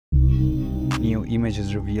New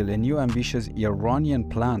images reveal a new ambitious Iranian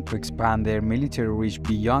plan to expand their military reach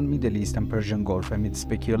beyond Middle East and Persian Gulf amid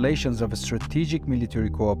speculations of a strategic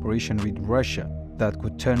military cooperation with Russia that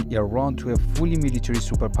could turn Iran to a fully military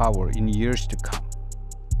superpower in years to come.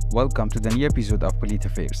 Welcome to the new episode of Polit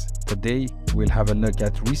Affairs. Today, we'll have a look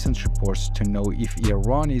at recent reports to know if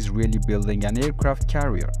Iran is really building an aircraft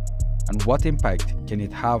carrier and what impact can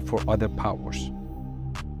it have for other powers.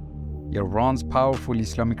 Iran's powerful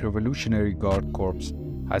Islamic Revolutionary Guard Corps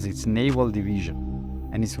has its naval division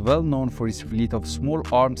and is well known for its fleet of small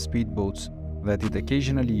armed speedboats that it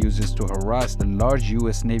occasionally uses to harass the large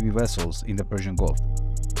US Navy vessels in the Persian Gulf.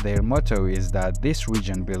 Their motto is that this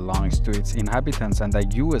region belongs to its inhabitants and the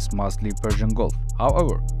US must leave Persian Gulf.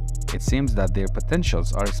 However, it seems that their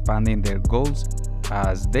potentials are expanding their goals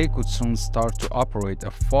as they could soon start to operate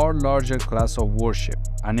a far larger class of warship,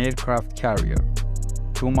 an aircraft carrier.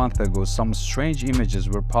 2 months ago, some strange images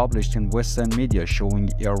were published in Western media showing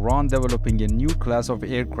Iran developing a new class of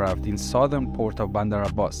aircraft in southern port of Bandar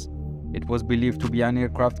Abbas. It was believed to be an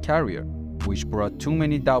aircraft carrier, which brought too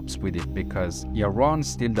many doubts with it because Iran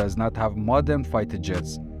still does not have modern fighter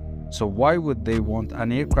jets, so why would they want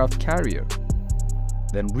an aircraft carrier?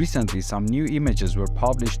 Then recently some new images were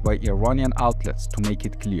published by Iranian outlets to make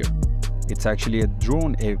it clear. It's actually a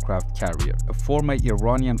drone aircraft carrier. A former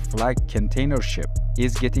Iranian flag container ship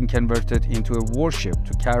is getting converted into a warship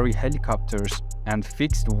to carry helicopters and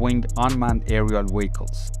fixed-wing unmanned aerial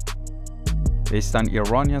vehicles. Based on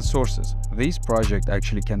Iranian sources, this project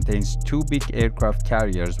actually contains 2 big aircraft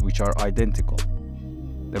carriers which are identical.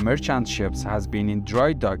 The merchant ships has been in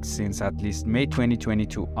dry dock since at least May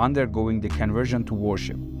 2022, undergoing the conversion to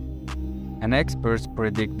warship, and experts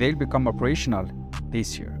predict they'll become operational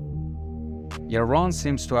this year. Iran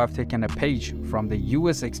seems to have taken a page from the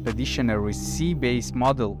US expeditionary sea-based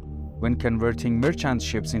model when converting merchant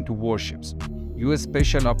ships into warships. US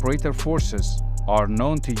Special Operator Forces are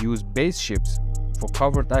known to use base ships for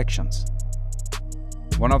covert actions.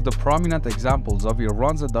 One of the prominent examples of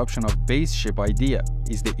Iran's adoption of base ship idea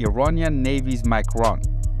is the Iranian Navy's Makran,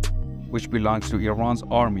 which belongs to Iran's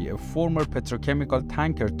army. A former petrochemical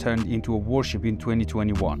tanker turned into a warship in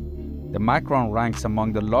 2021. The Makran ranks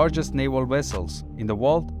among the largest naval vessels in the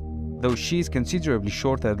world, though she is considerably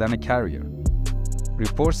shorter than a carrier.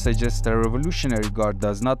 Reports suggest the Revolutionary Guard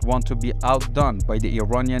does not want to be outdone by the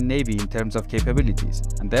Iranian Navy in terms of capabilities,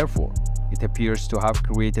 and therefore, it appears to have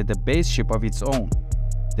created a base ship of its own.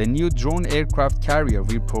 The new drone aircraft carrier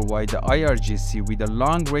will provide the IRGC with a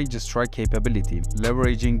long-range strike capability,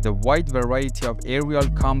 leveraging the wide variety of aerial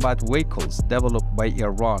combat vehicles developed by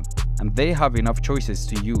Iran, and they have enough choices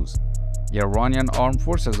to use. Iranian armed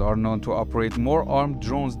forces are known to operate more armed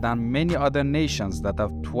drones than many other nations that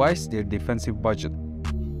have twice their defensive budget,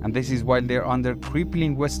 and this is while they're under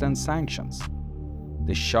crippling Western sanctions.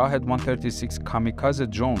 The Shahed 136 kamikaze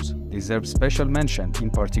drones deserve special mention in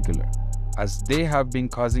particular, as they have been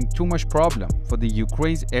causing too much problem for the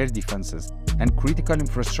Ukraine's air defenses and critical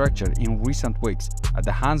infrastructure in recent weeks at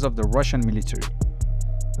the hands of the Russian military.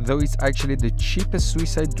 Though it's actually the cheapest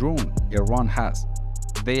suicide drone Iran has.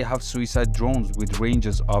 They have suicide drones with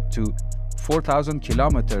ranges up to 4,000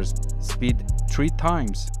 kilometers, speed 3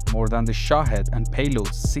 times more than the Shahed, and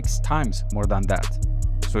payloads 6 times more than that.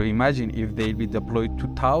 So imagine if they'll be deployed to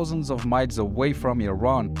thousands of miles away from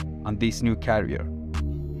Iran on this new carrier.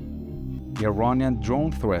 The Iranian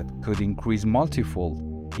drone threat could increase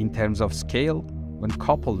multifold in terms of scale when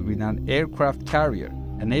coupled with an aircraft carrier,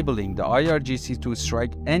 enabling the IRGC to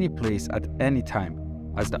strike any place at any time.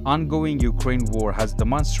 As the ongoing Ukraine war has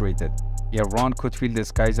demonstrated, Iran could fill the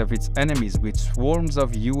skies of its enemies with swarms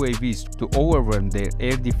of UAVs to overwhelm their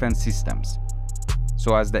air defense systems.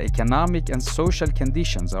 So as the economic and social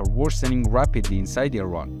conditions are worsening rapidly inside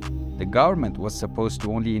Iran, the government was supposed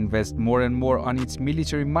to only invest more and more on its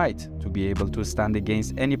military might to be able to stand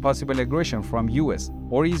against any possible aggression from US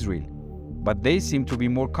or Israel. But they seem to be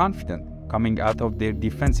more confident coming out of their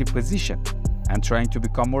defensive position and trying to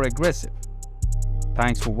become more aggressive.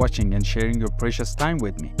 Thanks for watching and sharing your precious time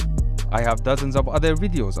with me. I have dozens of other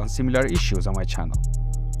videos on similar issues on my channel.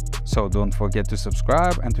 So don't forget to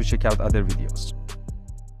subscribe and to check out other videos.